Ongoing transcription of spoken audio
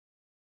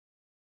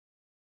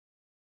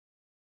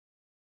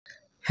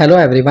Hello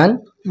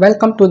everyone,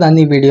 welcome to the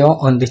new video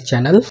on this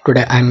channel.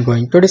 Today I am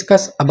going to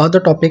discuss about the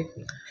topic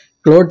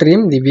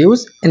Clodream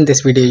Reviews. In this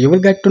video you will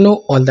get to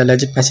know all the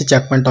legitimacy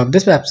checkpoint of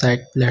this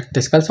website. Let's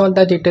discuss all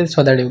the details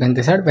so that you can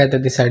decide whether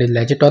this site is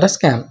legit or a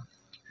scam.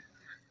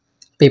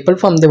 People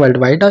from the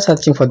worldwide are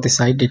searching for this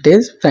site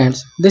details.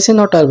 Friends, this is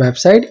not our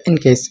website. In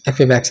case if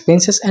you have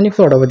experienced any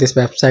fraud over this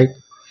website,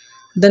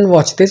 then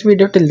watch this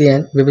video till the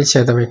end. We will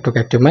share the way to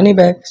get your money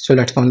back. So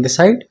let's come on the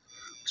site.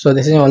 So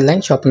this is an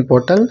online shopping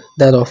portal.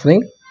 They are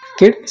offering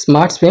Kid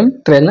Smart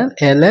Swim Trainer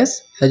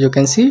ALS, as you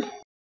can see,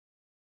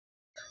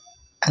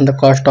 and the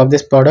cost of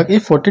this product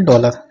is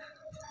 $40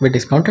 with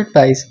discounted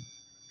price.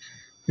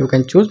 You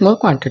can choose more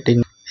quantity.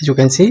 As you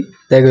can see,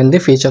 they are given the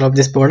feature of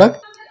this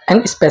product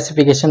and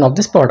specification of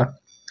this product.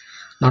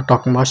 Now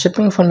talking about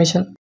shipping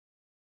information.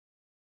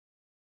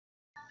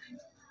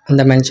 And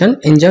they mention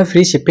enjoy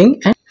free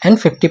shipping and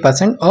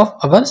 50% off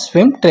our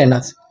swim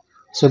trainers.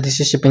 So this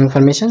is shipping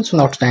information. So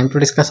now it's time to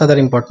discuss other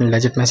important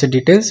legitimacy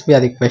details. We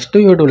are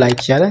requesting you to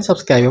like, share and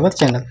subscribe our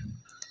channel.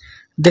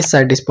 This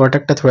site is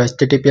protected through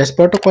HTTPS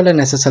protocol and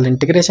SSL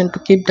integration to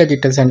keep the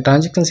details and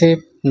transactions safe.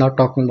 Now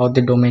talking about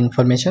the domain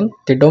information.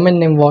 The domain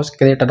name was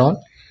created on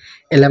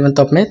 11th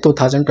of May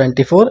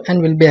 2024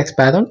 and will be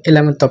expired on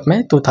 11th of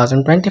May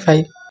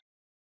 2025.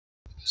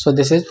 So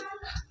this is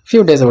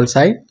few days old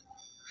site.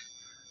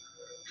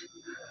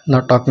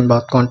 Now talking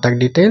about contact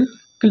detail.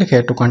 Click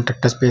here to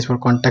contact us page for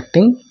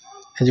contacting.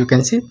 As you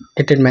can see,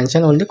 it is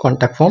mentioned on the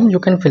contact form. You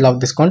can fill out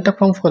this contact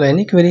form for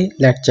any query.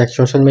 Let's check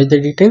social media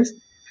details.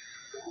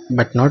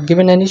 But not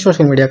given any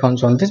social media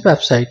accounts on this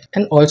website,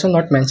 and also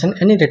not mention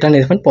any return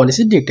refund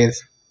policy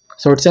details.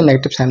 So it's a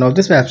negative sign of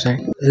this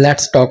website.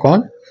 Let's talk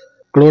on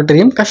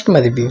Clodream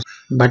customer reviews.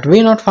 But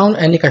we not found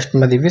any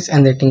customer reviews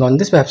and rating on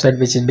this website,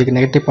 which is big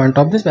negative point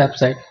of this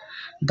website.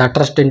 The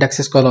trust index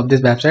score of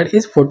this website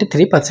is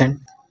 43%.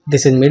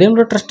 This is medium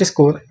low trust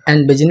score,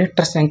 and business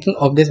trust ranking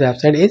of this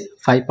website is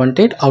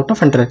 5.8 out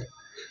of 100.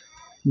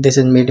 This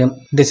is medium.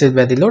 This is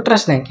very low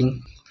trust ranking.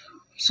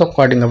 So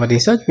according to our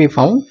research, we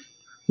found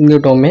new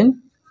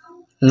domain,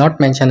 not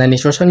mention any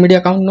social media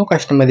account, no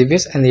customer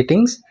reviews and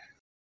ratings,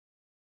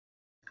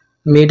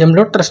 medium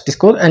low trust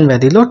score and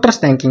very low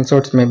trust ranking. So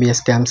it may be a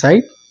scam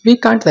site. We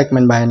can't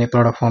recommend buy any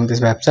product from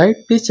this website.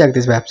 Please check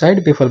this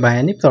website before buy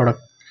any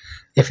product.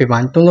 If you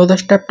want to know the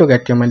step to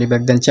get your money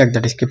back, then check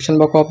the description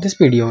box of this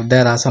video.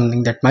 There are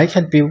something that might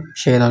help you.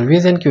 Share our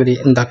views and query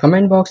in the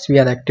comment box. We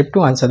are active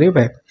to answer you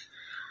back.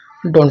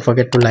 Don't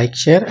forget to like,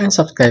 share and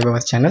subscribe our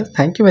channel.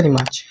 Thank you very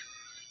much.